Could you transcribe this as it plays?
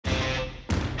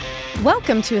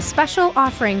Welcome to a special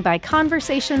offering by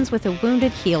Conversations with a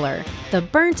Wounded Healer, the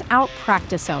Burnt Out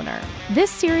Practice Owner.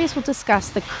 This series will discuss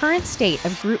the current state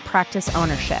of group practice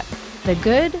ownership, the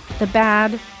good, the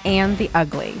bad, and the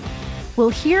ugly. We'll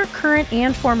hear current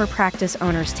and former practice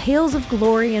owners' tales of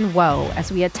glory and woe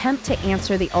as we attempt to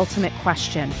answer the ultimate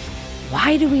question,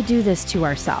 why do we do this to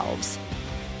ourselves?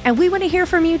 And we want to hear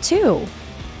from you too.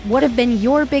 What have been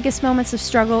your biggest moments of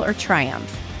struggle or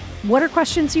triumph? What are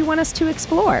questions you want us to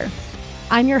explore?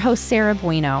 I'm your host, Sarah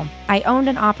Bueno. I owned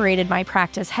and operated my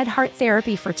practice Head Heart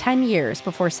Therapy for 10 years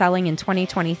before selling in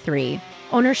 2023.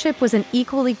 Ownership was an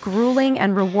equally grueling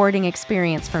and rewarding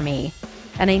experience for me,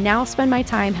 and I now spend my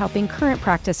time helping current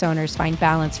practice owners find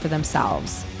balance for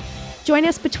themselves. Join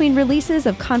us between releases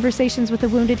of Conversations with a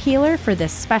Wounded Healer for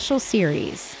this special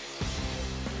series.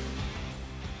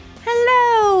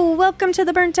 Hello, welcome to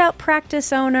the Burnt Out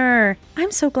Practice Owner.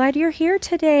 I'm so glad you're here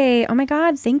today. Oh my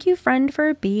God, thank you, friend,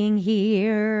 for being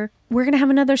here. We're going to have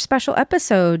another special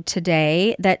episode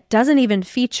today that doesn't even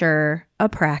feature a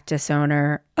practice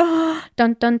owner. Oh,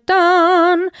 dun, dun,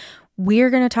 dun. We're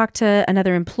going to talk to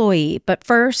another employee, but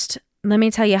first, let me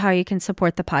tell you how you can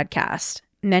support the podcast.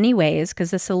 Many ways,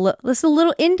 because this is a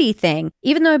little indie thing.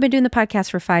 Even though I've been doing the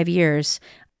podcast for 5 years,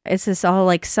 it's this all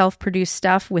like self-produced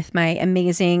stuff with my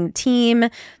amazing team,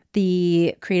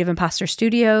 the Creative Imposter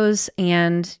Studios,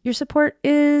 and your support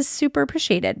is super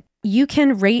appreciated. You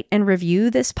can rate and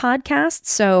review this podcast.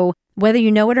 So whether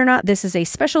you know it or not, this is a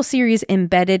special series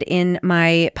embedded in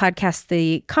my podcast,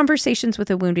 the Conversations with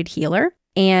a Wounded Healer.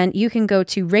 And you can go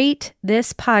to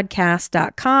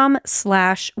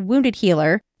ratethispodcast.com/wounded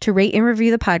healer to rate and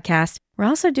review the podcast. We're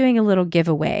also doing a little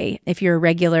giveaway. If you're a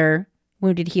regular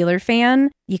Wounded Healer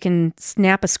fan, you can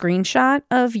snap a screenshot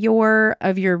of your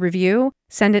review,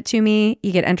 send it to me.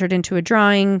 You get entered into a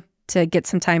drawing to get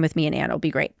some time with me and Ann. It'll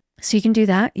be great. So you can do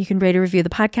that. You can rate or review the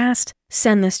podcast.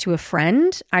 Send this to a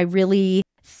friend. I really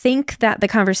think that the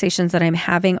conversations that I'm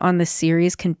having on this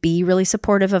series can be really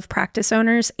supportive of practice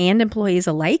owners and employees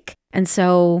alike. And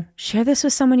so share this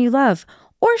with someone you love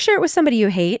or share it with somebody you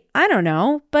hate. I don't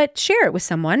know, but share it with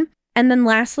someone. And then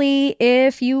lastly,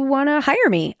 if you want to hire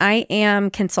me, I am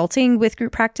consulting with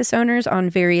group practice owners on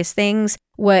various things.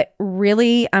 What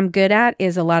really I'm good at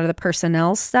is a lot of the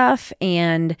personnel stuff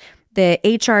and the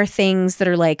HR things that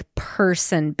are like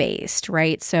person-based,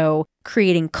 right? So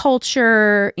creating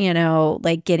culture,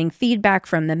 like getting feedback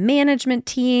from the management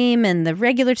team and the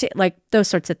regular team, like those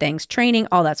sorts of things, training,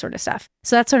 all that sort of stuff.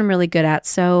 So that's what I'm really good at.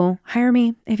 So hire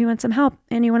me if you want some help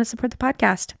and you want to support the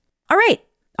podcast. All right.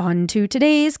 On to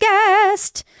today's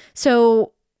guest.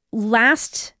 So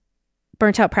last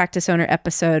Burnt Out Practice Owner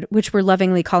episode, which we're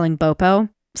lovingly calling BOPO.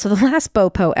 So the last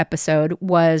BOPO episode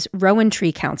was Rowan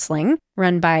Tree Counseling,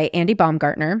 run by Andy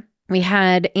Baumgartner. We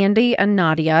had Andy and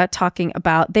Nadia talking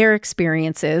about their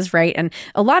experiences, right? And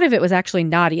a lot of it was actually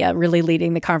Nadia really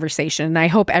leading the conversation. And I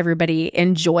hope everybody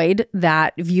enjoyed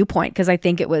that viewpoint because I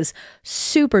think it was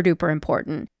super duper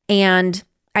important. And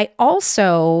I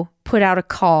also put out a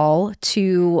call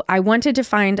I wanted to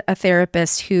find a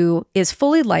therapist who is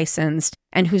fully licensed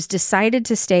and who's decided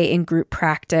to stay in group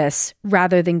practice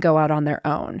rather than go out on their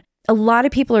own. A lot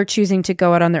of people are choosing to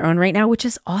go out on their own right now, which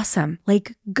is awesome.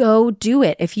 Like, go do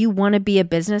it. If you want to be a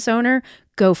business owner,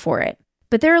 go for it.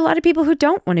 But there are a lot of people who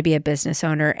don't want to be a business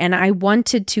owner. And I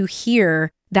wanted to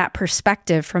hear that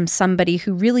perspective from somebody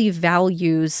who really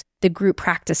values the group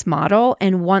practice model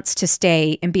and wants to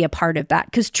stay and be a part of that.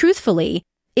 Because truthfully,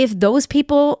 if those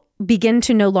people begin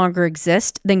to no longer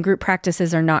exist, then group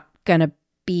practices are not going to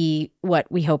be what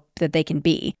we hope that they can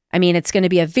be. I mean, it's going to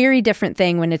be a very different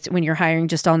thing when you're hiring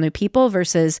just all new people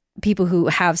versus people who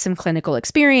have some clinical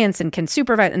experience and can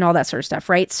supervise and all that sort of stuff,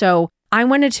 right? So I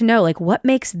wanted to know, like, what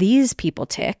makes these people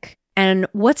tick? And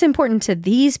what's important to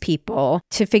these people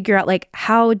to figure out, like,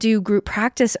 how do group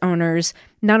practice owners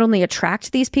not only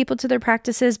attract these people to their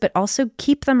practices, but also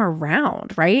keep them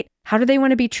around, right? How do they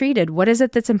want to be treated? What is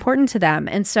it that's important to them?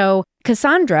 And so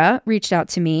Cassandra reached out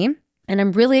to me, and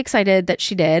I'm really excited that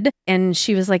she did. And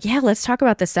she was like, yeah, let's talk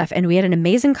about this stuff. And we had an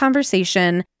amazing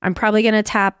conversation. I'm probably going to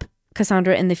tap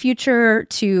Cassandra in the future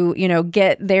to,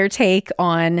 get their take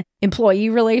on employee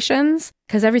relations,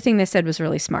 because everything they said was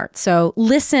really smart. So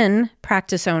listen,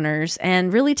 practice owners,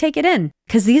 and really take it in,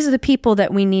 because these are the people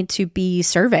that we need to be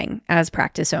serving as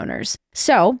practice owners.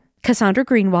 So Cassandra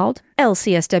Greenwald,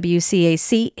 LCSW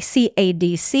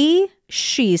CADC,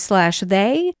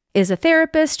 she/they, is a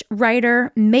therapist,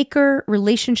 writer, maker,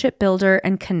 relationship builder,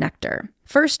 and connector.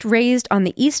 First raised on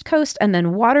the East Coast and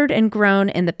then watered and grown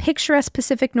in the picturesque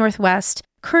Pacific Northwest,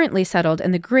 currently settled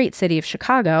in the great city of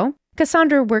Chicago,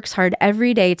 Cassandra works hard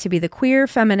every day to be the queer,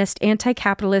 feminist,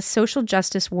 anti-capitalist, social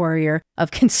justice warrior of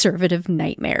conservative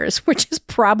nightmares, which is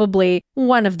probably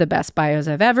one of the best bios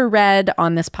I've ever read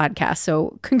on this podcast.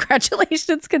 So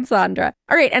congratulations, Cassandra.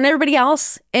 All right, and everybody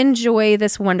else, enjoy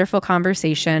this wonderful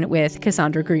conversation with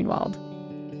Cassandra Greenwald.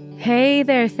 Hey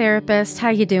there, therapist. How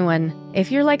you doing?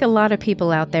 If you're like a lot of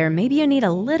people out there, maybe you need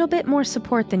a little bit more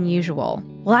support than usual.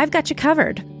 Well, I've got you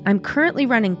covered. I'm currently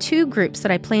running 2 groups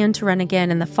that I plan to run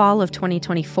again in the fall of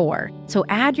 2024. So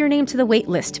add your name to the wait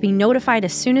list to be notified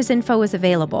as soon as info is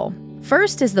available.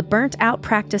 First is the Burnt Out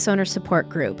Practice Owner Support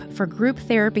Group for group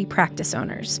therapy practice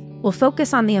owners. We'll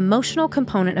focus on the emotional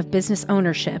component of business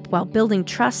ownership while building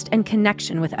trust and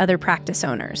connection with other practice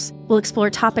owners. We'll explore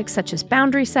topics such as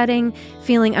boundary setting,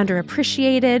 feeling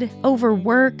underappreciated,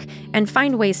 overwork, and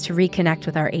find ways to reconnect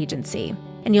with our agency.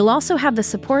 And you'll also have the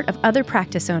support of other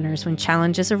practice owners when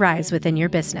challenges arise within your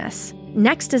business.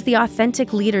 Next is the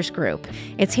Authentic Leaders Group.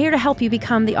 It's here to help you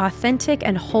become the authentic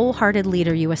and wholehearted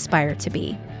leader you aspire to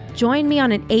be. Join me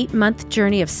on an 8-month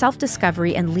journey of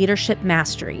self-discovery and leadership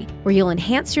mastery, where you'll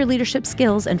enhance your leadership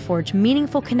skills and forge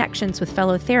meaningful connections with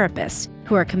fellow therapists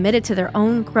who are committed to their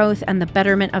own growth and the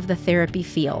betterment of the therapy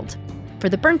field. For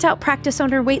the Burnt Out Practice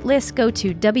Owner waitlist, go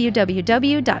to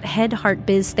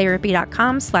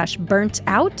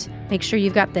www.headheartbiztherapy.com/burnt-out. Make sure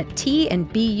you've got the T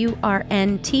and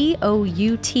BURNTOUT.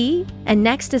 And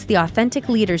next is the Authentic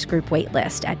Leaders Group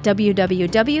waitlist at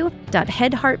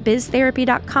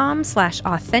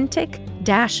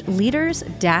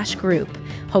www.headheartbiztherapy.com/authentic-leaders-group.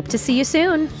 Hope to see you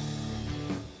soon.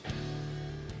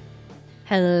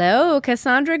 Hello,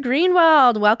 Cassandra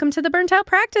Greenwald. Welcome to the Burnt Out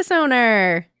Practice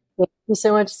Owner. Thank you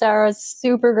so much, Sarah. It's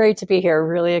super great to be here.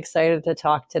 Really excited to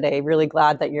talk today. Really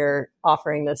glad that you're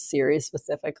offering this series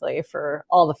specifically for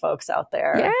all the folks out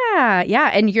there.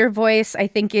 Yeah. And your voice, I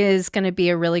think, is going to be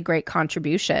a really great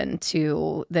contribution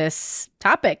to this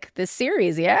topic, this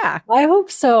series. Yeah. I hope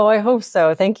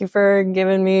so. Thank you for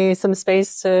giving me some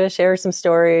space to share some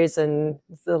stories and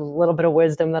a little bit of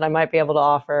wisdom that I might be able to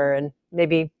offer, and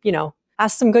maybe,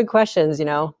 ask some good questions,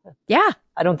 Yeah.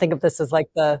 I don't think of this as like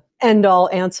the end all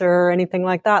answer or anything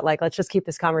like that. Like, let's just keep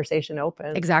this conversation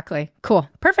open. Exactly. Cool.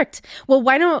 Perfect. Well,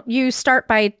 why don't you start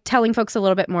by telling folks a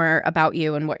little bit more about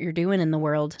you and what you're doing in the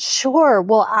world? Sure.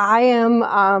 Well, I am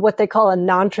what they call a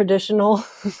non-traditional.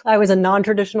 I was a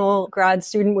non-traditional grad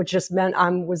student, which just meant I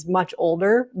was much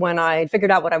older when I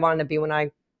figured out what I wanted to be when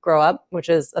I grow up, which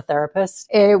is a therapist.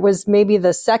 It was maybe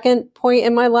the second point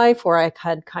in my life where I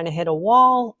had kind of hit a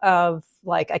wall of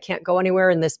like, I can't go anywhere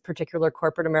in this particular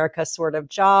corporate America sort of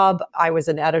job. I was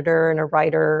an editor and a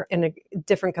writer in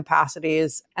different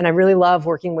capacities. And I really love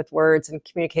working with words and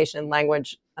communication and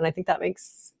language. And I think that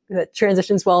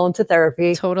transitions well into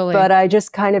therapy. Totally. But I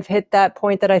just kind of hit that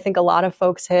point that I think a lot of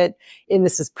folks hit, and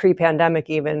this is pre-pandemic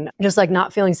even, just like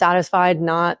not feeling satisfied,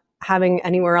 not having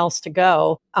anywhere else to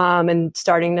go, and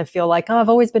starting to feel like, I've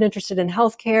always been interested in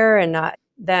healthcare, and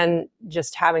then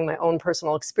just having my own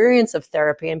personal experience of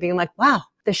therapy and being like, wow,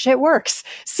 this shit works.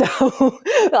 So,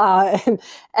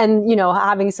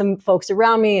 having some folks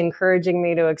around me encouraging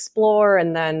me to explore.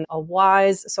 And then a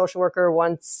wise social worker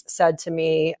once said to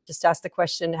me, just ask the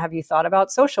question, have you thought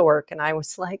about social work? And I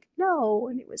was like, no.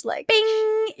 And it was like,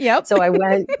 bing. Yep. So I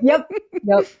went, yep.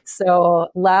 So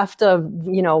left a,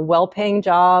 well-paying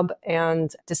job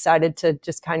and decided to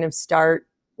just kind of start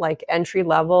like entry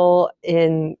level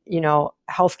in,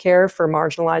 healthcare for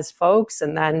marginalized folks,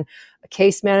 and then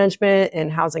case management in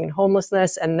housing and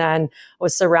homelessness. And then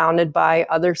was surrounded by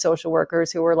other social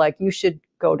workers who were like, you should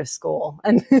go to school.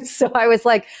 And so I was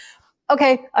like,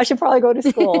 okay, I should probably go to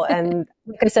school. And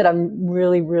like I said, I'm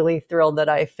really, really thrilled that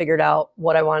I figured out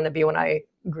what I wanted to be when I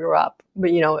grew up.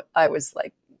 But, I was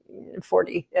like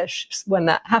 40-ish when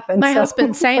that happened. My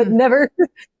husband, same. But never.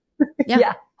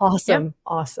 Yeah. Awesome.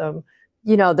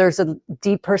 There's a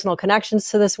deep personal connections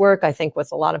to this work. I think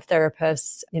with a lot of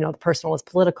therapists, the personal is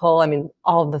political. I mean,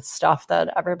 all of the stuff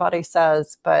that everybody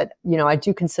says, but, I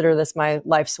do consider this my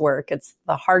life's work. It's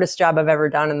the hardest job I've ever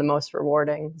done and the most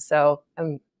rewarding. So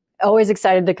I'm always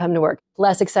excited to come to work,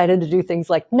 less excited to do things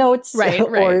like notes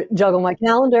or juggle my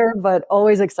calendar, but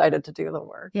always excited to do the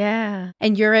work. Yeah.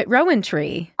 And you're at Rowan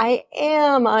Tree. I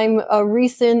am. I'm a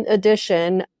recent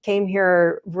addition. Came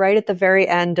here right at the very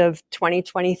end of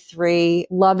 2023.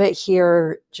 Love it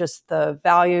here. Just the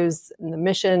values and the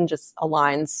mission just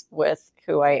aligns with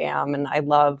who I am. And I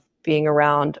love being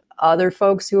around other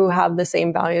folks who have the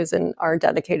same values and are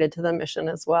dedicated to the mission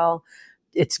as well.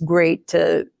 It's great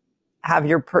to have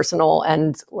your personal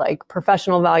and like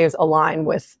professional values align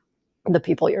with the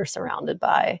people you're surrounded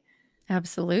by.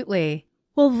 Absolutely.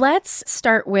 Well, let's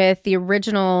start with the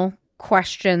original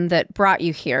question that brought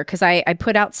you here, because I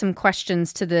put out some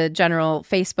questions to the general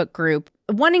Facebook group,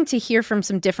 wanting to hear from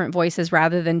some different voices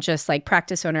rather than just like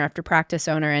practice owner after practice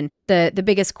owner. And the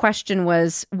biggest question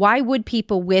was, why would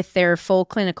people with their full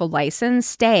clinical license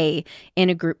stay in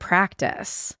a group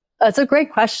practice? That's a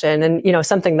great question. And,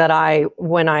 something that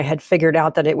when I had figured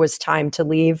out that it was time to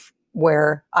leave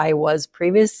where I was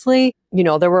previously,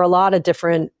 there were a lot of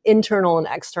different internal and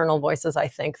external voices, I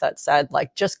think, that said,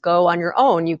 like, just go on your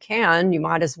own. You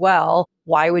might as well.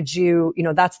 Why would you,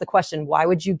 that's the question. Why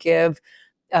would you give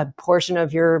a portion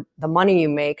of the money you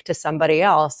make to somebody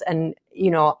else? And,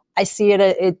 I see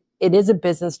it is a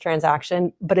business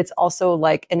transaction, but it's also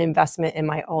like an investment in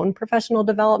my own professional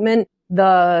development.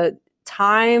 The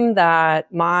time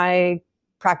that my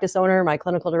practice owner, my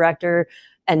clinical director,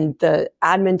 and the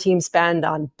admin team spend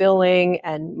on billing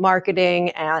and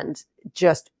marketing and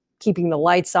just keeping the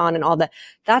lights on and all that,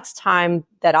 that's time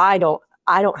that I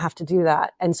don't have to do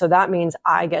that. And so that means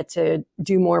I get to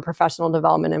do more professional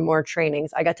development and more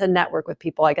trainings. I get to network with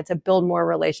people. I get to build more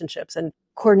relationships and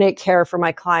coordinate care for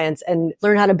my clients and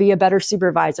learn how to be a better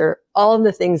supervisor. All of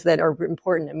the things that are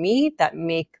important to me that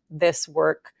make this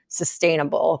work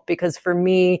sustainable. Because for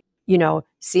me,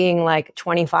 seeing like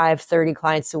 25, 30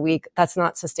 clients a week, that's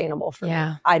not sustainable for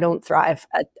me. I don't thrive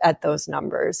at those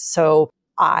numbers. So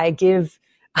I give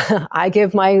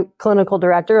my clinical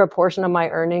director a portion of my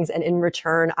earnings, and in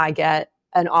return, I get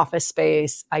an office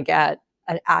space, I get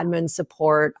an admin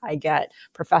support, I get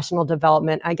professional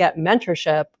development, I get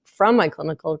mentorship from my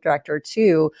clinical director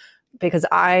too, because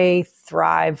I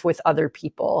thrive with other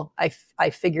people. I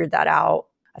figured that out.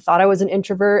 I thought I was an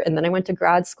introvert, and then I went to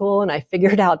grad school and I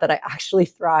figured out that I actually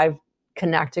thrive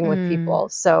connecting with people.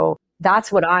 So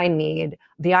that's what I need.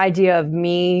 The idea of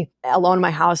me alone in my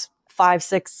house 5,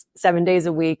 6, 7 days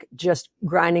a week, just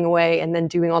grinding away and then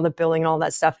doing all the billing and all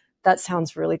that stuff, that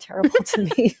sounds really terrible to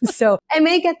me. So I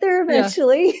may get there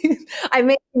eventually. Yeah. I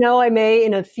may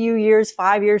in a few years,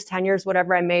 5 years, 10 years,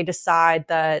 whatever, I may decide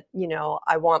that,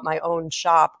 I want my own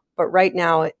shop. But right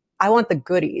now I want the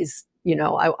goodies.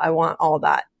 I want all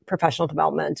that professional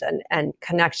development and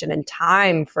connection and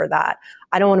time for that.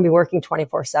 I don't want to be working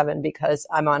 24/7 because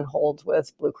I'm on hold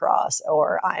with Blue Cross,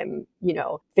 or I'm,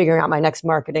 figuring out my next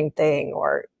marketing thing,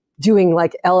 or doing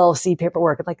like LLC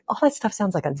paperwork. Like, all that stuff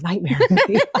sounds like a nightmare to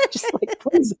me. I'm just like,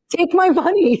 please take my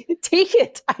money, take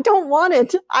it. I don't want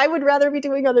it. I would rather be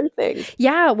doing other things.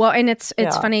 Yeah. Well, and it's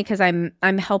funny because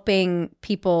I'm helping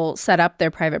people set up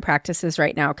their private practices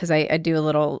right now, because I do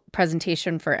a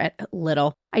presentation for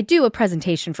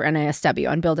NISW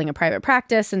on building a private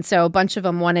practice. And so a bunch of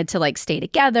them wanted to like stay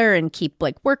together and keep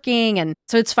like working. And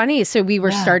so it's funny. So we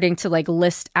were starting to like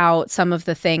list out some of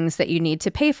the things that you need to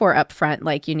pay for up front.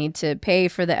 Like you need to pay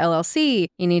for the LLC.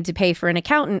 You need to pay for an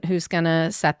accountant who's going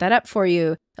to set that up for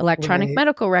you. Electronic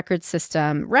medical record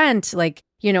system, rent, like,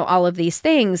 all of these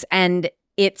things. And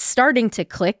it's starting to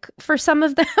click for some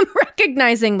of them,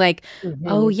 recognizing like,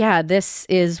 oh yeah, this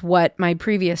is what my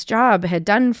previous job had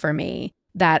done for me,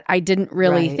 that I didn't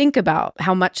really think about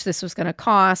how much this was going to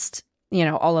cost,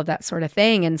 all of that sort of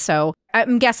thing. And so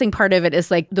I'm guessing part of it is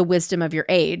like the wisdom of your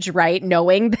age, right?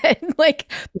 Knowing that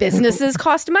like businesses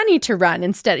cost money to run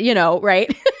instead,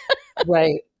 right?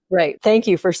 Right. Thank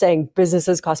you for saying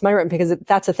businesses cost money, because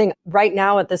that's the thing. Right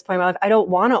now at this point in my life, I don't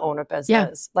want to own a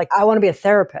business. Yeah. Like I want to be a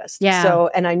therapist. Yeah. So,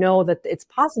 and I know that it's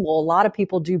possible. A lot of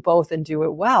people do both and do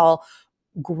it well.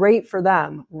 Great for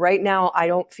them. Right now, I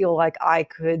don't feel like I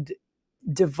could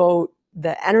devote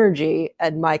the energy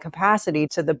and my capacity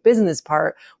to the business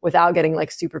part without getting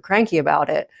like super cranky about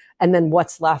it. And then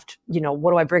what's left,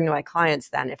 what do I bring to my clients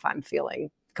then if I'm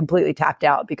feeling completely tapped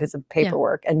out because of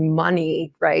paperwork and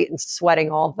money, right? And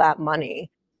sweating all of that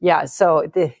money. Yeah. So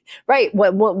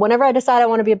whenever I decide I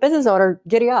want to be a business owner,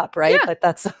 giddy up, right? Yeah. But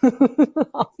that's,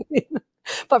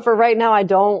 but for right now, I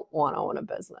don't want to own a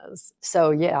business.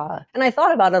 So yeah. And I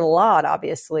thought about it a lot,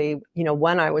 obviously,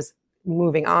 when I was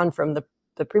moving on from the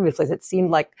previous place, it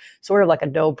seemed like sort of like a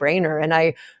no-brainer. And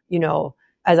I,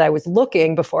 as I was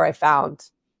looking before I found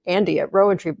Andy at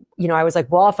Rowan Tree, I was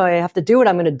like, well, if I have to do it,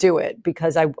 I'm going to do it,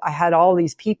 because I had all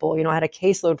these people, I had a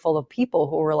caseload full of people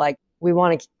who were like, we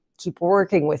want to keep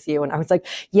working with you. And I was like,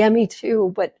 yeah, me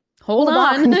too. But hold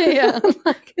on. Yeah.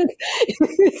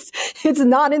 it's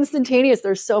not instantaneous.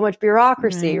 There's so much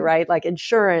bureaucracy, right? Like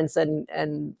insurance and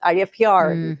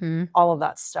IDFPR and all of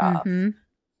that stuff.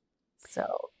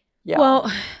 So, yeah.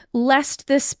 Well, lest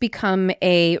this become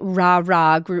a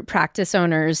rah-rah group practice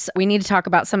owners, we need to talk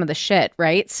about some of the shit,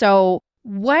 right? So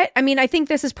I think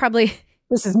this is probably...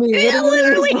 This is me.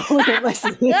 Literally.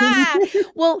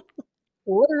 Well,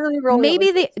 literally rolling.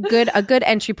 Maybe a good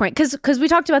entry point, because we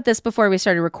talked about this before we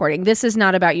started recording. This is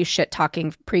not about you shit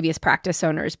talking previous practice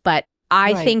owners, but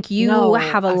I think you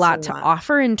have a lot to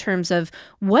offer in terms of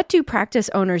what do practice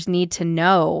owners need to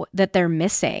know that they're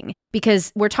missing?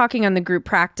 Because we're talking on the group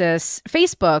practice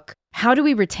Facebook, how do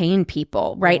we retain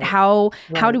people, right? How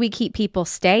do we keep people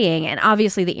staying? And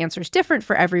obviously the answer is different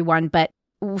for everyone, but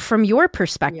from your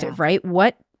perspective, right?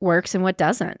 What works and what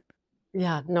doesn't?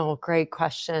 Yeah, no, great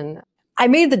question. I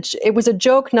made it was a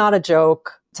joke, not a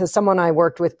joke, to someone I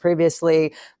worked with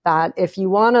previously, that if you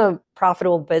want a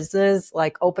profitable business,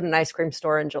 like open an ice cream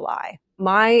store in July.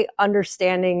 My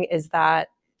understanding is that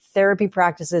therapy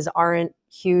practices aren't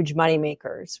huge money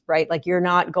makers, right? Like you're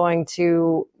not going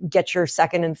to get your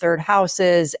second and third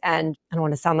houses. And I don't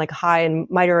want to sound like high and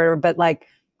mighty, but like,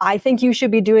 I think you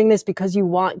should be doing this because you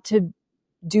want to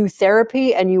do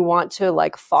therapy and you want to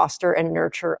like foster and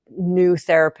nurture new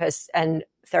therapists and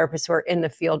therapists who are in the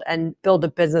field and build a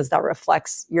business that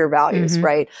reflects your values,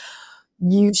 right?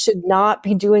 You should not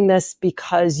be doing this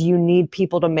because you need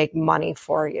people to make money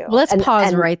for you. Well, let's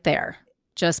pause right there.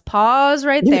 Just pause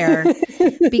right there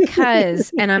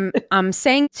because, and I'm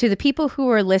saying to the people who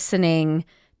are listening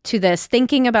to this,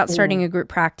 thinking about starting a group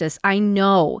practice, I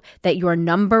know that your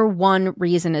number one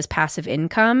reason is passive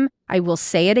income. I will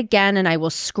say it again and I will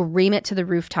scream it to the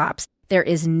rooftops. There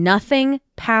is nothing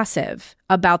passive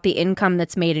about the income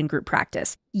that's made in group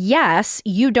practice. Yes,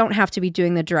 you don't have to be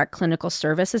doing the direct clinical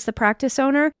service as the practice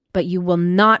owner, but you will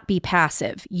not be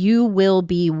passive. You will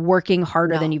be working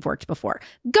harder than you've worked before.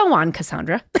 Go on,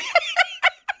 Cassandra.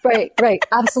 Right.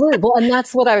 Absolutely. Well, and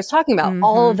that's what I was talking about.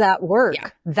 All of that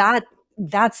work,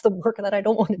 that's the work that I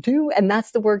don't want to do. And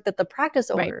that's the work that the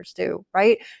practice owners do.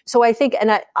 Right. So I think,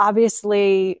 and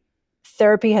obviously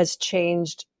therapy has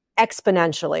changed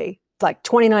exponentially, like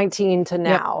 2019 to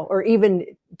now, or even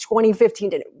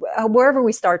 2015 to wherever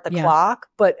we start the clock,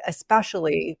 but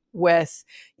especially with,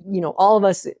 all of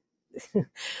us,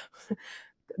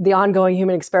 the ongoing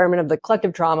human experiment of the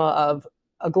collective trauma of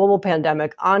a global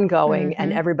pandemic ongoing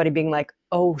and everybody being like,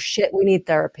 oh shit, we need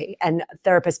therapy. And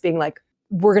therapists being like,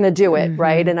 we're going to do it.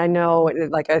 Right. And I know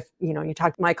like, you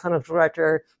talked to my clinical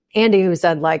director, Andy, who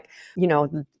said like,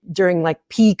 during like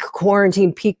peak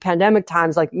quarantine, peak pandemic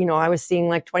times, like, I was seeing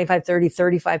like 25, 30,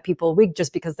 35 people a week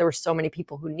just because there were so many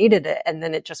people who needed it. And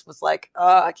then it just was like,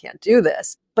 oh, I can't do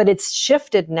this. But it's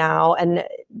shifted now. And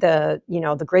the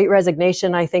Great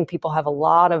Resignation, I think people have a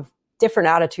lot of different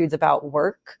attitudes about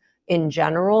work in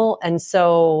general. And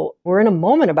so we're in a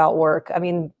moment about work. I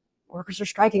mean, workers are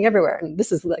striking everywhere. And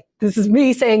this is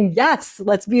me saying, yes,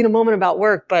 let's be in a moment about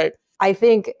work. But I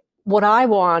think what I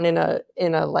want in a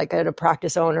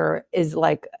practice owner is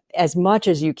like, as much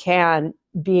as you can,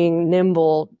 being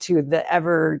nimble to the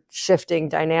ever shifting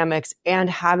dynamics and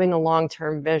having a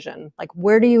long-term vision. Like,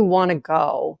 where do you want to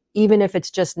go? Even if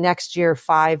it's just next year,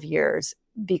 5 years,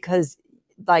 because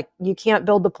like you can't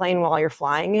build the plane while you're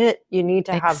flying it. You need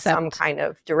to have some kind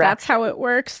of direction. That's how it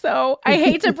works, though. I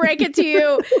hate to break it to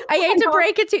you.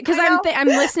 Because I'm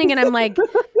listening and I'm like,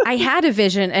 I had a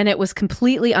vision and it was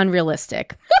completely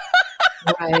unrealistic.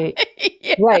 Right.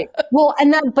 Right. Well,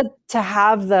 but to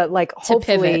have the like,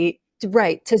 hopefully,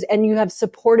 and you have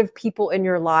supportive people in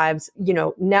your lives,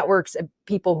 networks of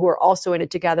people who are also in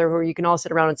it together, who you can all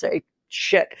sit around and say,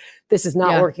 shit, this is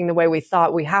not working the way we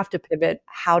thought. We have to pivot.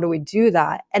 How do we do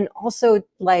that? And also,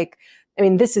 like, I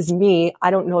mean, this is me.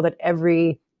 I don't know that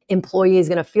every employee is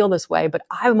going to feel this way, but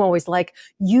I'm always like,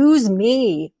 use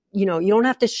me. You don't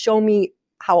have to show me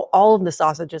how all of the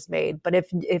sausage is made. But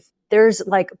if there's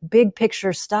like big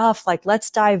picture stuff, like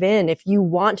let's dive in. If you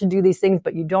want to do these things,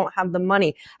 but you don't have the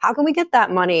money, how can we get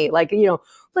that money? Like,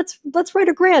 let's write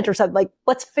a grant or something. Like,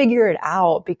 let's figure it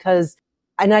out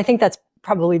and I think that's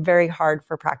probably very hard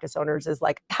for practice owners, is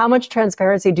like, how much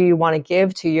transparency do you want to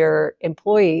give to your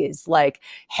employees? Like,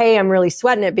 hey, I'm really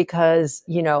sweating it because,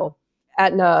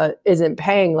 Aetna isn't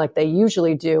paying like they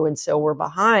usually do. And so we're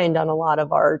behind on a lot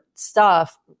of our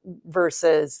stuff,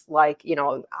 versus like,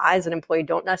 I as an employee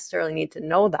don't necessarily need to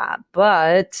know that.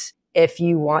 But if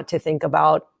you want to think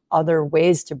about other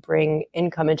ways to bring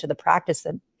income into the practice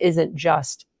that isn't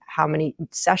just how many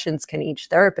sessions can each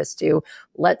therapist do,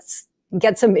 let's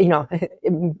get some,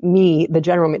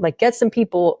 get some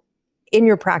people in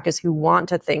your practice who want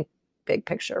to think big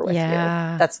picture with you.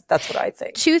 That's what I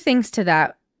think. Two things to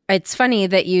that. It's funny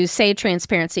that you say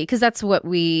transparency, because that's what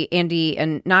Andy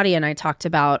and Nadia and I talked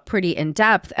about pretty in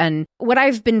depth. And what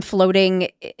I've been floating,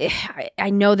 I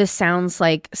know this sounds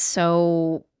like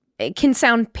so it can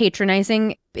sound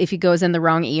patronizing if it goes in the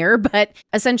wrong ear, but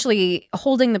essentially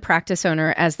holding the practice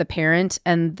owner as the parent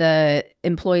and the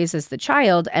employees as the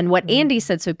child. And what Andy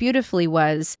said so beautifully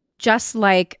was, just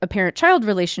like a parent-child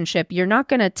relationship, you're not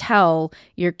going to tell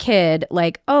your kid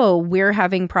like, oh, we're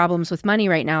having problems with money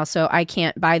right now, so I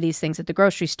can't buy these things at the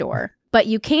grocery store. But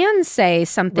you can say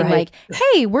something like,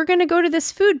 hey, we're going to go to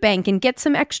this food bank and get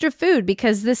some extra food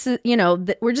because this is,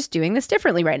 we're just doing this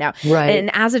differently right now. Right. And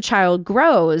as a child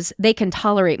grows, they can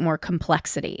tolerate more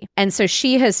complexity. And so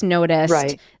she has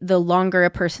noticed the longer a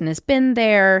person has been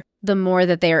there, the more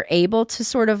that they are able to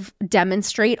sort of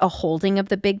demonstrate a holding of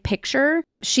the big picture,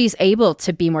 she's able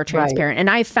to be more transparent. And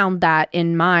I found that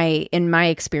in my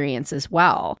experience as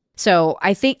well. So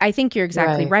I think you're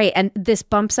exactly right. And this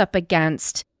bumps up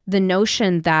against the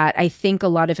notion that I think a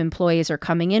lot of employees are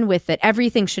coming in with, that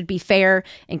everything should be fair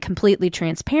and completely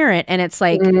transparent. And it's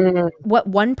like what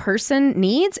one person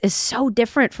needs is so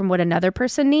different from what another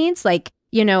person needs. Like,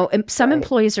 some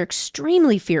employees are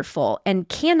extremely fearful and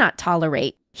cannot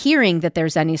tolerate hearing that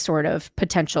there's any sort of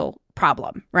potential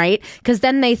problem, right? Because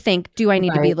then they think, do I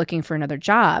need to be looking for another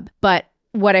job? But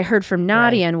what I heard from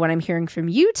Nadia and what I'm hearing from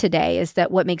you today is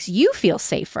that what makes you feel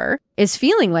safer is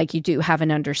feeling like you do have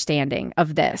an understanding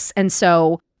of this. And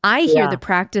so I hear the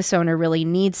practice owner really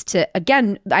needs to,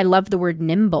 again, I love the word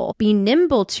nimble, be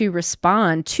nimble to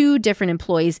respond to different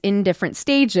employees in different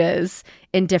stages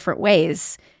in different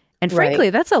ways. And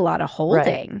frankly, that's a lot of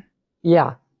holding.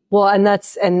 Yeah. Well, and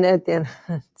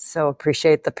so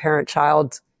appreciate the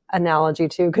parent-child analogy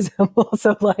too, because I'm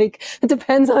also like, it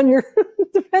depends on your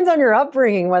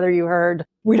upbringing whether you heard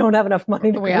we don't have enough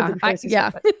money to go to the grocery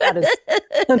store. That is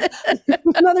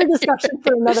another discussion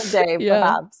for another day,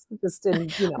 perhaps. Just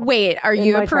wait, are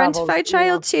you a parentified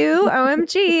child too?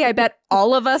 OMG, I bet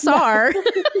all of us are.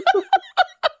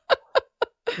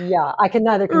 Yeah, I can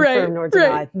neither confirm nor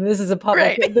deny. This is a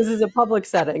public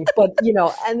setting, but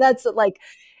and that's like,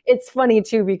 it's funny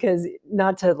too, because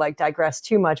not to like digress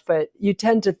too much, but you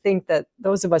tend to think that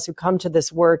those of us who come to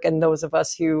this work and those of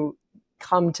us who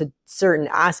come to certain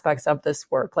aspects of this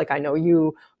work, like I know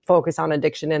you focus on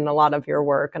addiction in a lot of your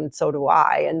work, and so do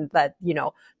I, and that,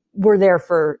 we're there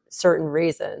for certain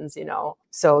reasons,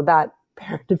 so that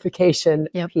parentification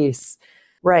piece.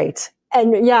 Right.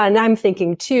 And and I'm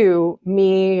thinking too,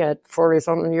 me at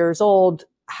 40-something years old,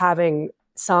 having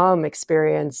some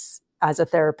experience as a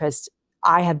therapist,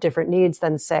 I have different needs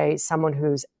than, say, someone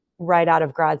who's right out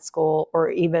of grad school or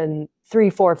even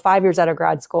 3, 4, 5 years out of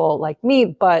grad school like me,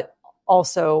 but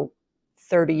also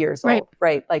 30 years old,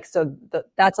 right? Like, so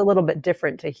that's a little bit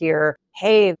different to hear,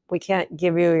 hey, we can't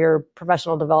give you your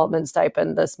professional development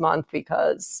stipend this month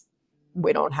because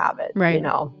we don't have it. Right.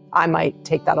 I might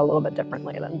take that a little bit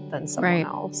differently than someone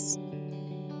else.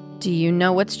 Do you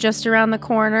know what's just around the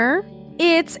corner?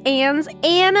 It's Anne's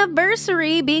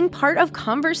anniversary being part of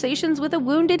Conversations with a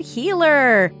Wounded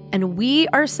Healer. And we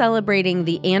are celebrating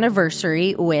the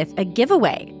anniversary with a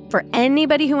giveaway for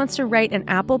anybody who wants to write an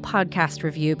Apple Podcast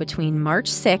review between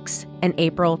March 6th and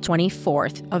April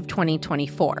 24th of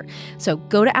 2024. So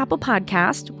go to Apple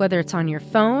Podcast, whether it's on your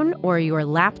phone or your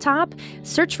laptop,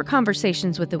 search for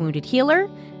Conversations with a Wounded Healer,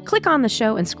 click on the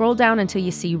show and scroll down until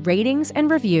you see ratings and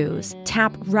reviews.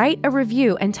 Tap write a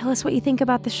review and tell us what you think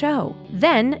about the show.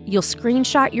 Then you'll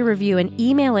screenshot your review and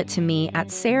email it to me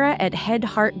at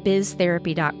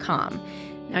sarah@headheartbiztherapy.com.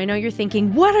 Now, I know you're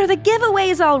thinking, what are the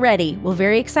giveaways already? Well,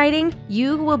 very exciting.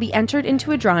 You will be entered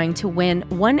into a drawing to win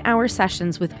 1-hour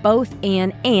sessions with both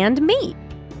Anne and me.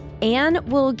 Anne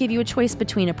will give you a choice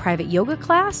between a private yoga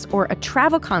class or a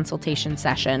travel consultation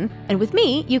session. And with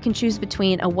me, you can choose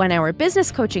between a 1-hour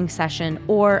business coaching session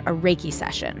or a Reiki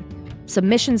session.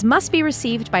 Submissions must be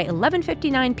received by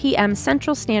 11:59 p.m.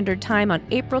 Central Standard Time on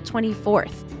April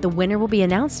 24th. The winner will be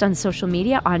announced on social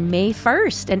media on May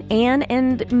 1st, and Anne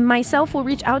and myself will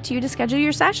reach out to you to schedule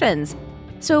your sessions.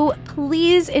 So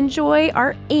please enjoy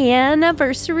our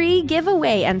anniversary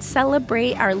giveaway and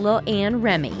celebrate our little Anne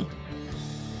Remy.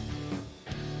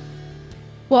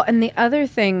 Well, and the other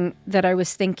thing that I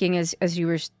was thinking as you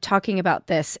were talking about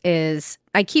this is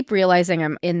I keep realizing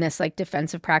I'm in this like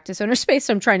defensive practice owner space.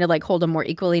 So I'm trying to like hold them more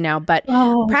equally now. But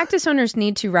practice owners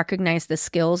need to recognize the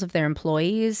skills of their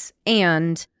employees,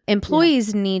 and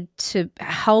employees need to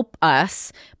help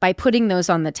us by putting those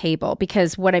on the table.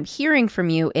 Because what I'm hearing from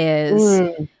you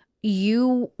is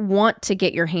you want to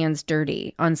get your hands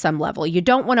dirty on some level. You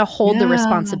don't want to hold the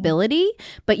responsibility,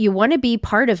 but you want to be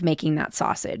part of making that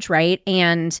sausage, right?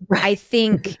 And I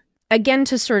think, again,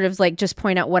 to sort of like just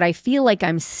point out what I feel like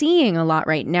I'm seeing a lot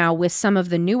right now with some of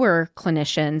the newer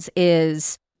clinicians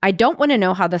is I don't want to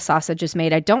know how the sausage is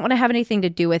made. I don't want to have anything to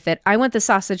do with it. I want the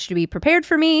sausage to be prepared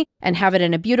for me and have it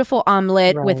in a beautiful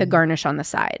omelet with a garnish on the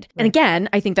side. And again,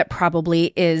 I think that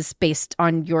probably is based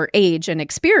on your age and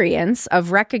experience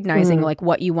of recognizing like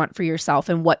what you want for yourself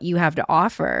and what you have to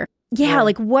offer. Yeah,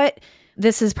 like what...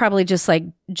 This is probably just like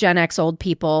Gen X old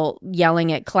people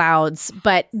yelling at clouds,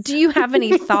 but do you have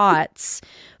any thoughts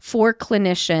for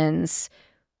clinicians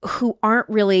who aren't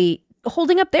really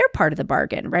holding up their part of the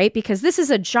bargain, right? Because this is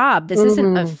a job. This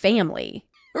isn't a family,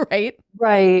 right?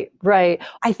 Right.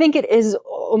 I think it is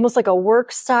almost like a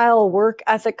work style, work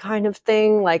ethic kind of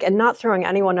thing, like, and not throwing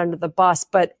anyone under the bus.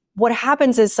 But what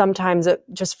happens is sometimes,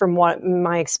 just from what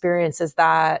my experience is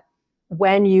that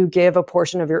when you give a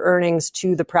portion of your earnings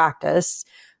to the practice,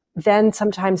 then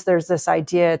sometimes there's this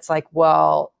idea, it's like,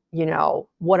 well, you know,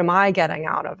 what am I getting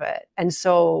out of it? And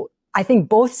so I think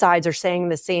both sides are saying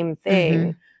the same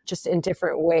thing, just in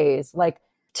different ways. Like,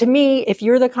 to me, if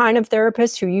you're the kind of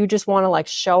therapist who you just want to like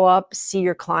show up, see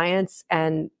your clients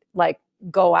and like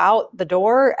go out the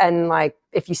door, and like,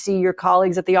 if you see your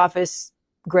colleagues at the office,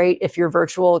 great. If you're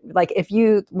virtual, like if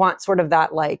you want sort of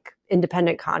that like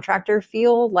independent contractor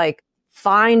feel, like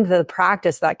find the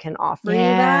practice that can offer you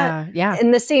that. Yeah.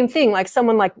 And the same thing, like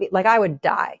someone like me, like I would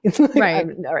die. Right.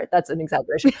 All right. That's an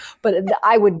exaggeration, but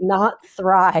I would not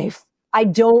thrive. I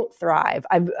don't thrive.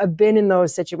 I've been in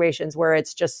those situations where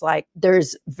it's just like,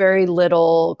 there's very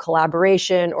little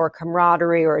collaboration or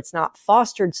camaraderie, or it's not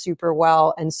fostered super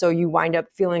well. And so you wind up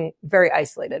feeling very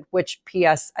isolated, which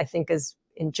PS, I think is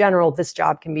in general, this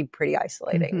job can be pretty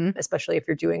isolating, especially if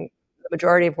you're doing the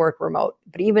majority of work remote.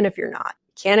 But even if you're not,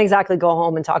 can't exactly go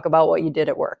home and talk about what you did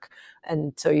at work.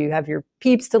 And so you have your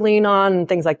peeps to lean on and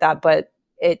things like that, but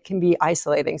it can be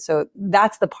isolating. So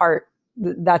that's the part,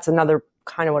 that's another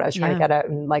kind of what I was trying to get at.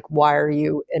 And like, why are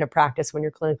you in a practice when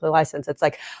you're clinically licensed? It's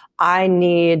like, I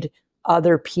need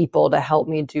other people to help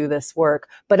me do this work.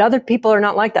 But other people are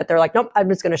not like that. They're like, nope, I'm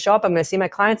just going to show up. I'm going to see my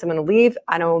clients. I'm going to leave.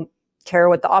 I don't care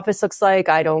what the office looks like.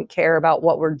 I don't care about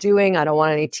what we're doing. I don't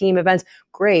want any team events.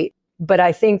 Great. But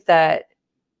I think that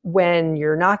when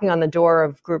you're knocking on the door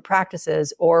of group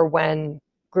practices, or when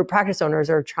group practice owners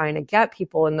are trying to get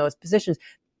people in those positions,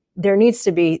 there needs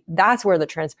to be, that's where the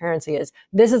transparency is.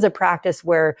 This is a practice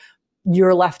where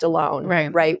you're left alone,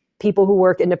 right? People who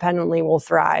work independently will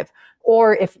thrive.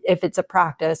 Or if it's a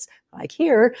practice like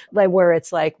here, like where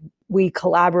it's like, we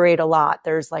collaborate a lot.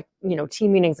 There's like, you know,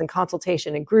 team meetings and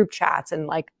consultation and group chats, and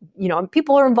like, you know,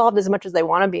 people are involved as much as they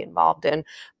want to be involved in,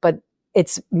 but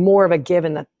it's more of a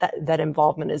given that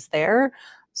involvement is there.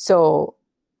 So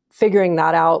figuring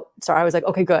that out, so I was like,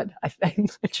 okay, good. I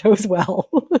chose well.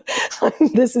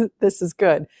 This is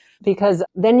good. Because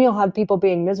then you'll have people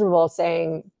being miserable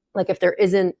saying, like, if there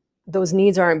isn't, those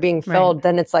needs aren't being filled,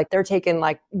 then it's like they're taking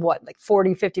like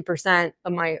 40, 50%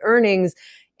 of my earnings.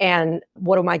 And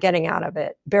what am I getting out of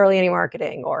it? Barely any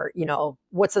marketing, or, you know,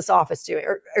 what's this office doing,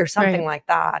 or something like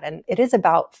that. And it is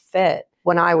about fit.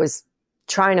 When I was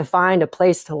trying to find a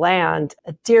place to land,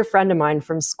 a dear friend of mine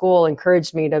from school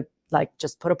encouraged me to like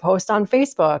just put a post on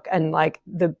Facebook. And like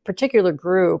the particular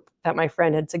group that my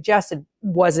friend had suggested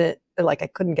wasn't like, I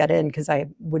couldn't get in because I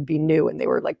would be new and they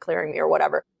were like clearing me or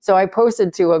whatever. So I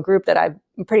posted to a group that I'm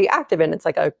pretty active in. It's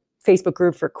like a Facebook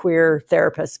group for queer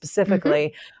therapists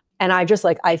specifically. And I just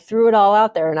like, I threw it all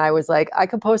out there, and I was like, I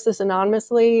could post this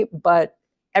anonymously, but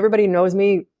everybody who knows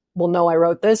me will know I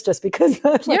wrote this, just because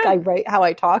I write how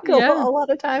I talk a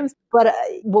lot of times. But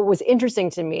what was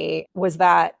interesting to me was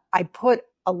that I put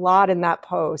a lot in that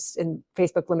post, and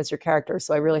Facebook limits your characters.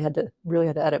 So I really had to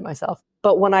edit myself.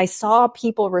 But when I saw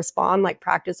people respond, like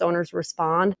practice owners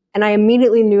respond, and I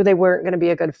immediately knew they weren't going to be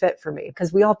a good fit for me,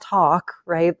 because we all talk,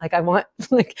 right? Like, I want,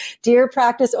 like, dear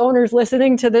practice owners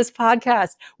listening to this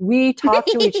podcast, we talk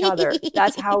to each other.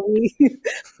 That's how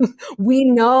we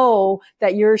know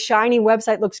that your shiny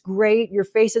website looks great. Your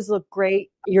faces look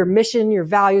great. Your mission, your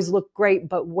values look great.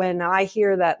 But when I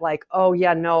hear that, like, oh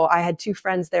yeah, no, I had 2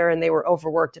 friends there and they were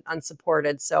overworked and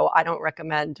unsupported, so I don't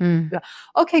recommend.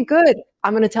 Okay, good.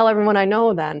 I'm going to tell everyone I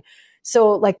know then.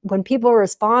 So like when people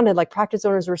responded, like practice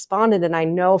owners responded, and I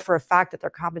know for a fact that their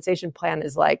compensation plan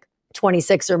is like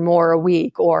 26 or more a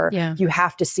week, or you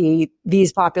have to see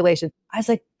these populations. I was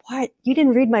like, what? You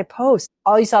didn't read my post.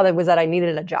 All you saw that was that I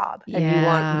needed a job, and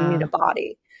you need a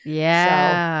body.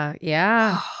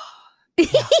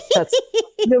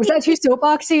 Was that too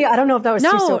soapboxy? I don't know if that was too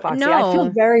soapboxy. No. I feel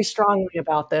very strongly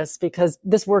about this because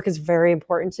this work is very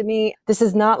important to me. This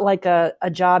is not like a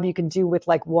job you can do with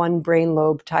like one brain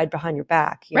lobe tied behind your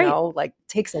back, you know, like it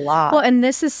takes a lot. Well, and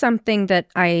this is something that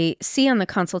I see on the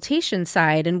consultation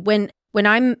side. And when when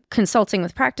I'm consulting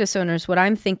with practice owners, what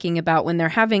I'm thinking about when they're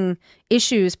having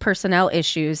issues, personnel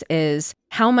issues, is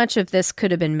how much of this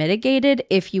could have been mitigated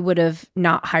if you would have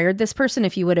not hired this person,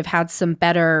 if you would have had some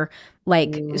better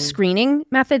screening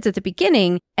methods at the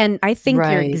beginning. And I think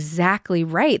you're exactly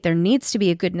right. There needs to be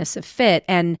a goodness of fit.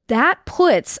 And that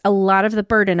puts a lot of the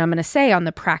burden, I'm going to say, on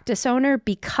the practice owner,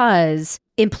 because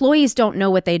employees don't know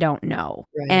what they don't know.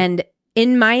 And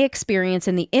in my experience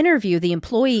in the interview, the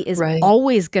employee is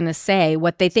always going to say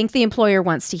what they think the employer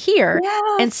wants to hear.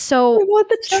 And so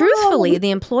truthfully,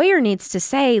 the employer needs to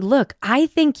say, look, I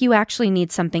think you actually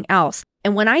need something else.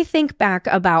 And when I think back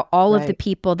about all of the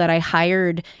people that I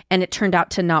hired and it turned out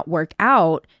to not work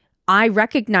out, I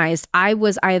recognized I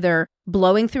was either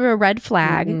blowing through a red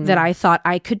flag that I thought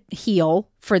I could heal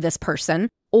for this person,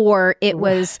 or it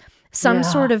was some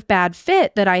sort of bad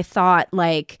fit that I thought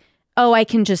like, oh, I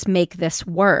can just make this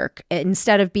work,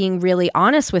 instead of being really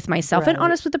honest with myself and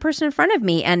honest with the person in front of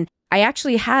me. And I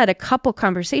actually had a couple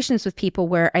conversations with people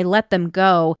where I let them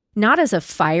go, not as a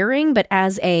firing, but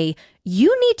as a,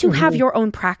 you need to have your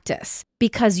own practice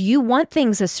because you want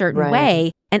things a certain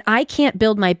way, and I can't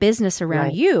build my business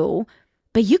around you,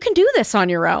 but you can do this on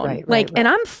your own. And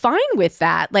I'm fine with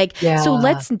that. So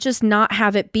let's just not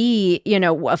have it be,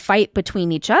 a fight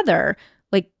between each other.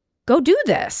 Go do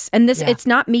this. And this, it's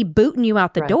not me booting you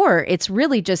out the door. It's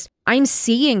really just, I'm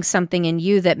seeing something in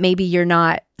you that maybe you're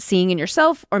not seeing in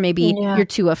yourself, or maybe you're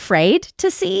too afraid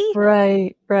to see.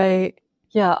 Right.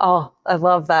 Yeah. Oh, I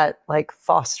love that,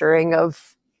 fostering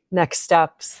of next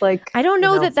steps. I don't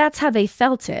know that that's how they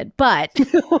felt it, but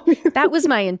that was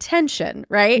my intention.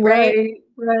 Right.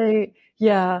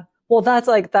 Yeah. Well, that's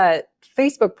that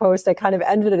Facebook post, I kind of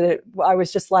ended it. I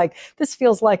was just like, this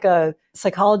feels like a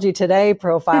Psychology Today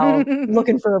profile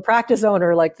looking for a practice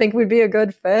owner, think we'd be a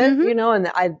good fit,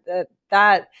 and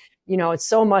that, it's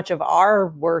so much of our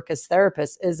work as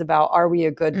therapists is about, are we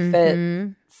a good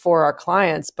fit for our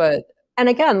clients? And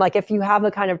again, if you have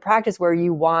the kind of practice where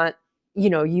you want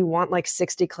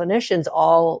 60 clinicians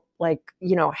all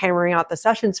hammering out the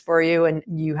sessions for you, and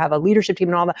you have a leadership team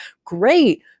and all that,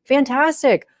 great,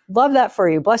 fantastic. Love that for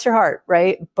you. Bless your heart.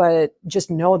 Right. But just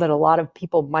know that a lot of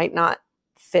people might not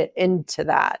fit into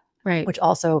that. Right. Which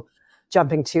also,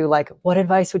 jumping to what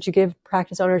advice would you give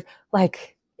practice owners?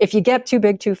 If you get too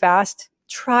big too fast,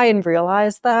 try and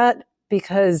realize that,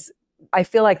 because I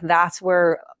feel like that's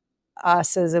where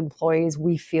us as employees,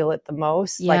 we feel it the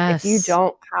most. If you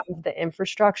don't have the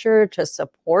infrastructure to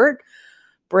support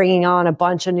bringing on a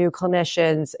bunch of new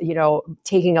clinicians,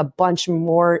 taking a bunch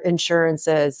more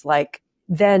insurances,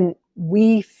 then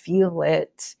we feel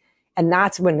it. And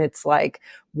that's when it's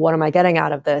what am I getting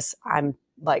out of this? I'm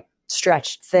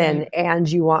stretched thin.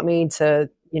 And you want me to,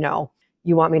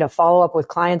 you want me to follow up with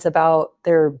clients about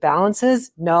their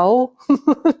balances? No,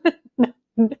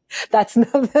 that's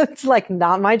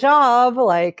not my job.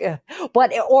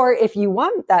 Or if you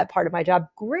want that part of my job,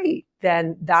 great.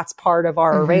 Then that's part of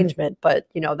our arrangement. But,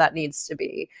 that needs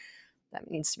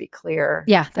to be clear.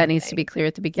 Yeah, that needs to be clear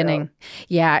at the beginning. So,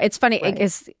 yeah, it's funny. I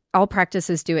guess all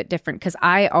practices do it different, because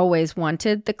I always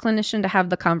wanted the clinician to have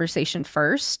the conversation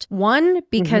first. One,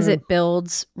 because it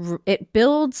builds the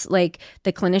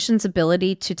clinician's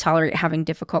ability to tolerate having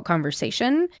difficult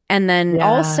conversation. And then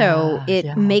also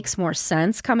it makes more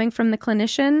sense coming from the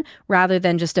clinician rather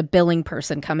than just a billing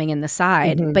person coming in the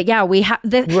side. But yeah, we have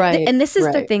and this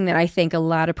is the thing that I think a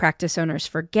lot of practice owners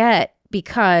forget,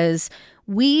 because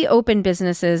we open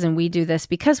businesses and we do this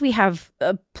because we have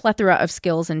a plethora of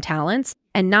skills and talents,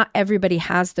 and not everybody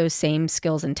has those same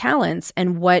skills and talents.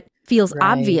 And what feels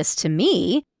obvious to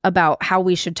me about how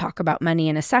we should talk about money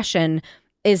in a session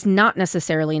is not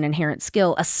necessarily an inherent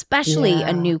skill, especially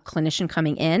a new clinician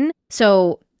coming in.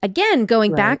 So again,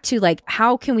 going back to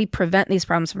how can we prevent these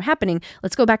problems from happening?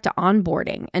 Let's go back to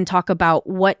onboarding and talk about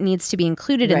what needs to be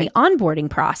included in the onboarding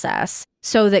process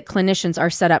so that clinicians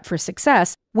are set up for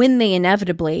success when they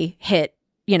inevitably hit,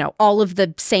 all of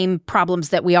the same problems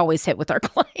that we always hit with our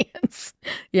clients.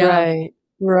 Right.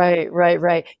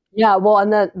 Yeah. Well,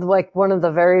 and then one of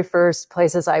the very first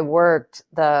places I worked,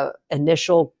 the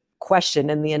initial question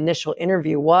in the initial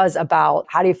interview was about,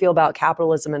 how do you feel about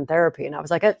capitalism and therapy? And I was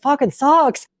like, it fucking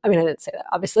sucks. I mean, I didn't say that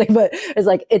obviously, but it's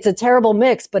it's a terrible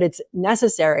mix, but it's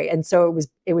necessary. And so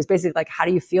it was basically how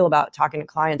do you feel about talking to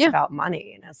clients about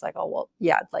money? And it's oh, well,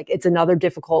 yeah, it's another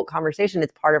difficult conversation.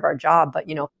 It's part of our job, but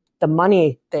the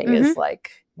money thing is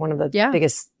one of the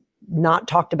biggest not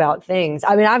talked about things.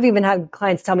 I mean, I've even had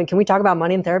clients tell me, can we talk about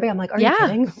money in therapy? I'm like, are you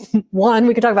kidding? One,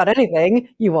 we could talk about anything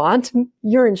you want.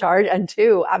 You're in charge. And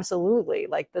two, absolutely.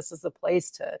 This is the place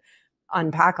to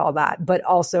unpack all that. But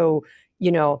also,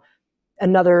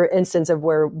 another instance of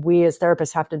where we as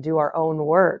therapists have to do our own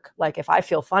work. Like if I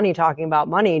feel funny talking about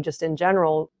money just in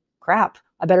general, crap,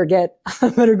 I better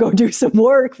go do some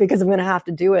work because I'm going to have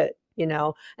to do it, you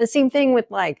know? And same thing with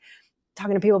like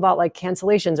talking to people about like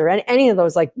cancellations or any of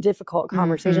those like difficult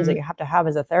conversations that you have to have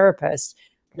as a therapist,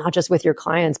 not just with your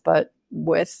clients, but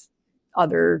with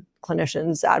other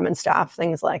clinicians, admin staff,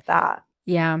 things like that.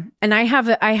 Yeah. And I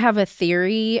have a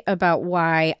theory about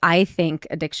why I think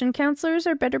addiction counselors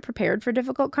are better prepared for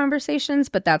difficult conversations,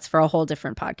 but that's for a whole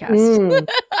different podcast.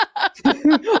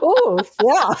 Oh,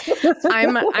 yeah.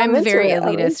 I'm very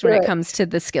elitist when it comes to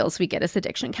the skills we get as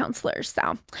addiction counselors.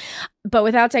 So, but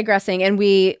without digressing, and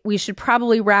we should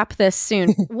probably wrap this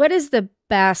soon. What is the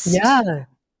best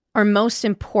or most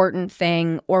important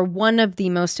thing, or one of the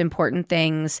most important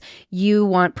things you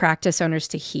want practice owners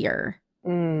to hear?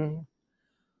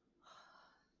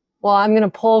 Well, I'm going to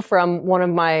pull from one of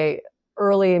my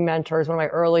early mentors, one of my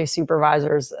early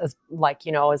supervisors, as like,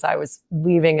 you know, as I was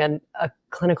leaving a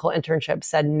clinical internship,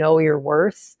 said, know your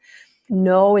worth.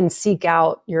 Know and seek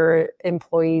out your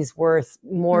employees' worth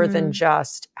more than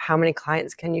just how many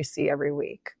clients can you see every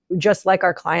week. Just like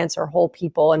our clients are whole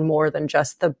people and more than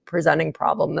just the presenting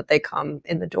problem that they come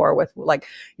in the door with. Like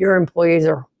your employees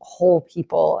are whole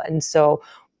people. And so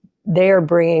they are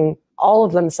bringing all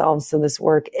of themselves to this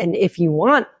work. And if you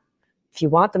want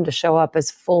them to show up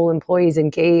as full employees,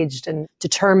 engaged and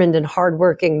determined and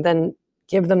hardworking, then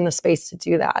give them the space to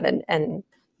do that and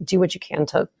do what you can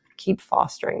to keep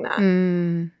fostering that.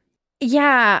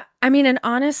 Yeah. I mean, and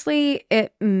honestly,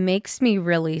 it makes me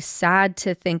really sad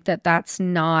to think that that's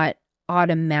not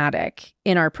automatic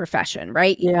in our profession,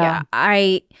 right? Yeah.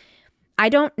 I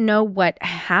don't know what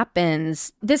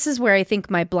happens. This is where I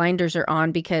think my blinders are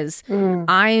on, because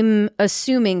I'm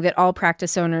assuming that all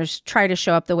practice owners try to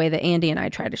show up the way that Andy and I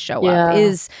try to show up,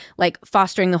 is like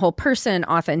fostering the whole person,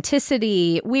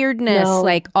 authenticity, weirdness,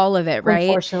 like all of it, right?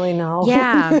 Unfortunately, no.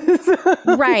 Yeah.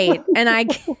 Right. And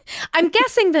I'm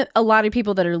guessing that a lot of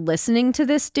people that are listening to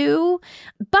this do,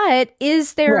 but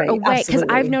is there a way? Because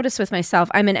I've noticed with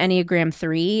myself, I'm an Enneagram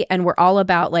 3 and we're all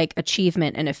about like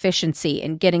achievement and efficiency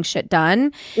and getting shit done.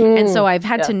 And so I've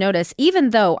had to notice,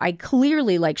 even though I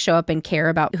clearly like show up and care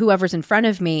about whoever's in front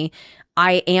of me,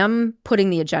 I am putting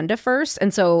the agenda first.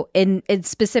 And so in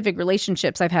specific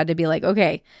relationships, I've had to be like,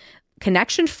 okay,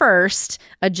 connection first,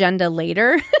 agenda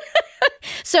later.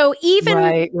 So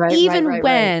even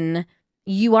when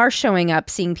you are showing up,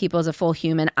 seeing people as a full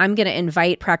human, I'm going to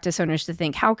invite practice owners to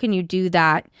think, how can you do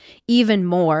that even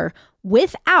more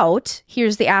without,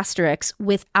 here's the asterisk,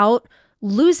 without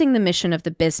losing the mission of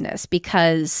the business?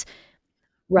 Because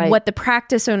what the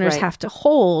practice owners have to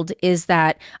hold is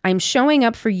that I'm showing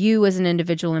up for you as an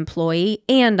individual employee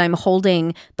and I'm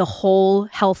holding the whole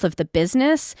health of the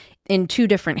business in two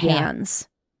different hands.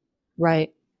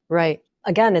 Right.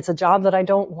 Again, it's a job that I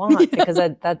don't want because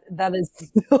that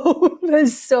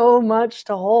is so much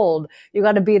to hold. You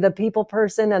got to be the people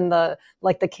person and the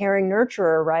caring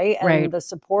nurturer, right? And the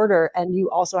supporter. And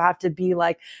you also have to be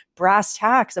like brass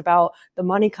tacks about the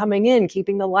money coming in,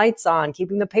 keeping the lights on,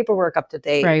 keeping the paperwork up to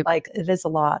date. Right. Like it is a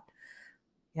lot.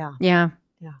 Yeah.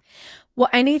 Well,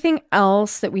 anything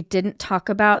else that we didn't talk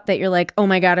about that you're like, oh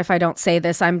my God, if I don't say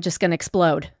this, I'm just going to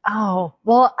explode? Oh,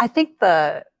 well, I think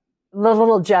the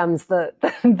little gems,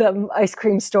 the ice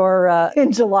cream store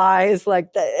in July is like,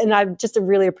 and I just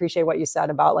really appreciate what you said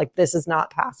about like, this is not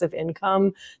passive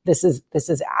income. This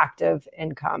is active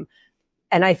income.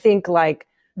 And I think like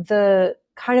the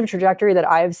kind of trajectory that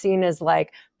I've seen is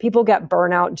like people get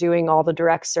burnout doing all the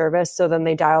direct service. So then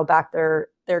they dial back their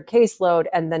caseload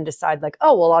and then decide like,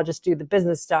 oh, well, I'll just do the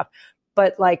business stuff.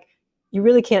 But like, you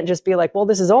really can't just be like, well,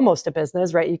 this is almost a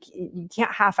business, right? You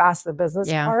can't half-ass the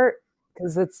business part,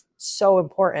 because it's so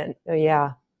important.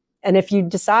 Yeah. And if you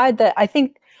decide that, I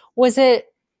think, was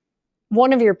it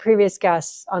one of your previous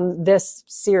guests on this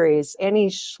series, Annie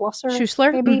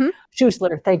Schusler, maybe?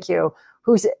 Schusler, thank you.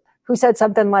 Who said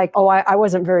something like, oh, I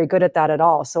wasn't very good at that at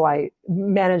all. So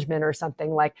management or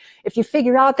something like, if you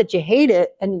figure out that you hate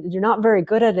it and you're not very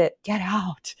good at it, get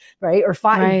out, right? Or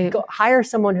go hire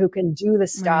someone who can do the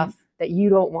stuff that you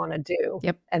don't want to do.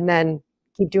 Yep. And then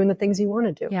keep doing the things you want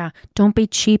to do. Yeah. Don't be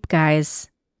cheap, guys.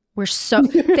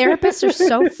 Therapists are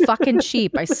so fucking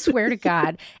cheap. I swear to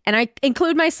God. And I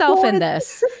include myself in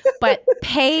this, but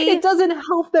it doesn't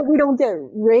help that we don't get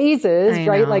raises,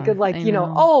 right? Like, you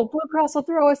know, oh, Blue Cross will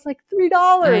throw us like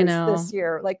 $3 this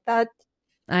year. Like that.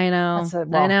 I know.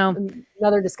 I know.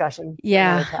 Another discussion.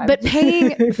 Yeah. Another time. But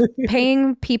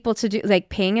paying people to do, like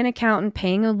paying an accountant,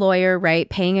 paying a lawyer, right?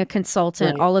 Paying a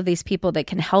consultant, all of these people that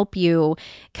can help you,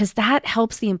 because that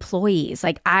helps the employees.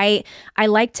 Like I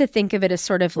like to think of it as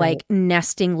sort of like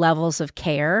nesting levels of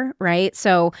care, right?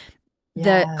 So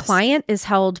the client is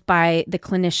held by the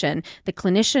clinician. The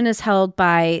clinician is held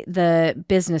by the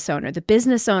business owner. The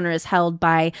business owner is held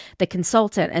by the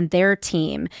consultant and their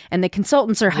team. And the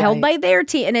consultants are held by their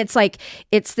team. And it's like,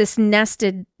 it's this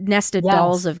nested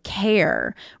balls of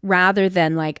care, rather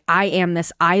than like, I am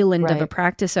this island of a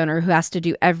practice owner who has to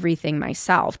do everything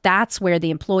myself. That's where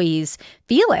the employees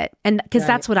feel it. And because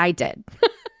that's what I did.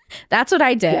 That's what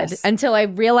I did until I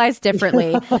realized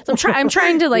differently. So I'm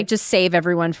trying to like just save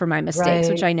everyone from my mistakes,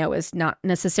 which I know is not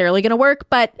necessarily going to work,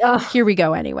 but here we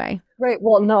go anyway. Right.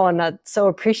 Well, no, and I so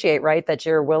appreciate, right, that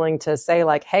you're willing to say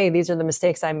like, hey, these are the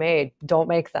mistakes I made. Don't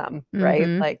make them, right?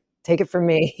 Like, take it from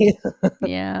me.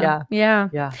 Yeah.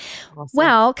 Awesome.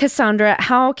 Well, Cassandra,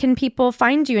 how can people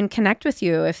find you and connect with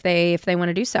you if they want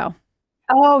to do so?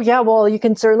 Oh, yeah. Well, you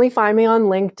can certainly find me on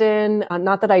LinkedIn.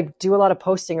 Not that I do a lot of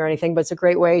posting or anything, but it's a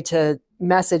great way to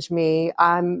message me.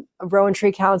 I'm Rowan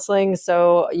Tree Counseling.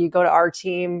 So you go to our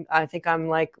team. I think I'm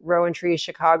like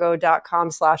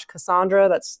rowantreechicago.com/Cassandra.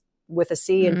 That's with a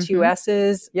C and 2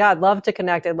 S's. Yeah, I'd love to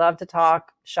connect. I'd love to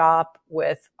talk shop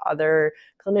with other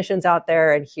clinicians out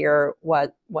there and hear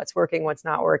what's working, what's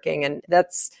not working. And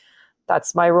that's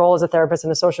my role as a therapist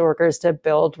and a social worker, is to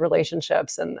build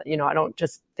relationships. And, you know, I don't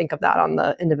just think of that on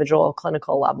the individual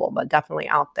clinical level, but definitely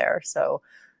out there. So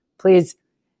please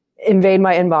invade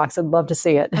my inbox. I'd love to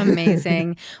see it.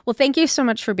 Amazing. Well, thank you so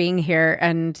much for being here.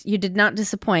 And you did not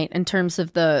disappoint in terms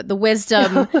of the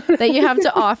wisdom that you have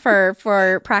to offer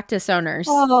for practice owners.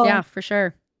 Oh. Yeah, for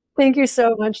sure. Thank you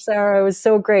so much, Sarah. It was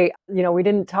so great. You know, we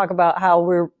didn't talk about how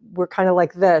we're kind of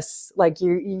like this, like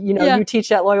you teach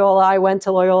at Loyola, I went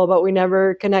to Loyola, but we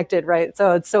never connected, right?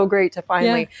 So it's so great to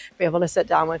finally be able to sit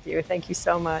down with you. Thank you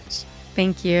so much.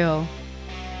 Thank you.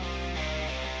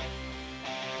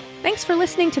 Thanks for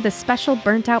listening to the special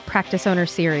Burnt Out Practice Owner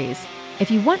series. If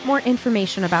you want more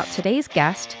information about today's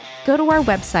guest, go to our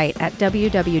website at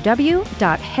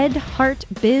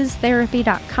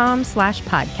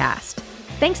www.headheartbiztherapy.com/podcast.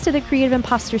 Thanks to the Creative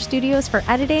Imposter Studios for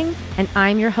editing, and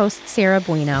I'm your host, Sarah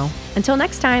Bueno. Until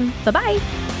next time,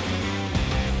 bye-bye.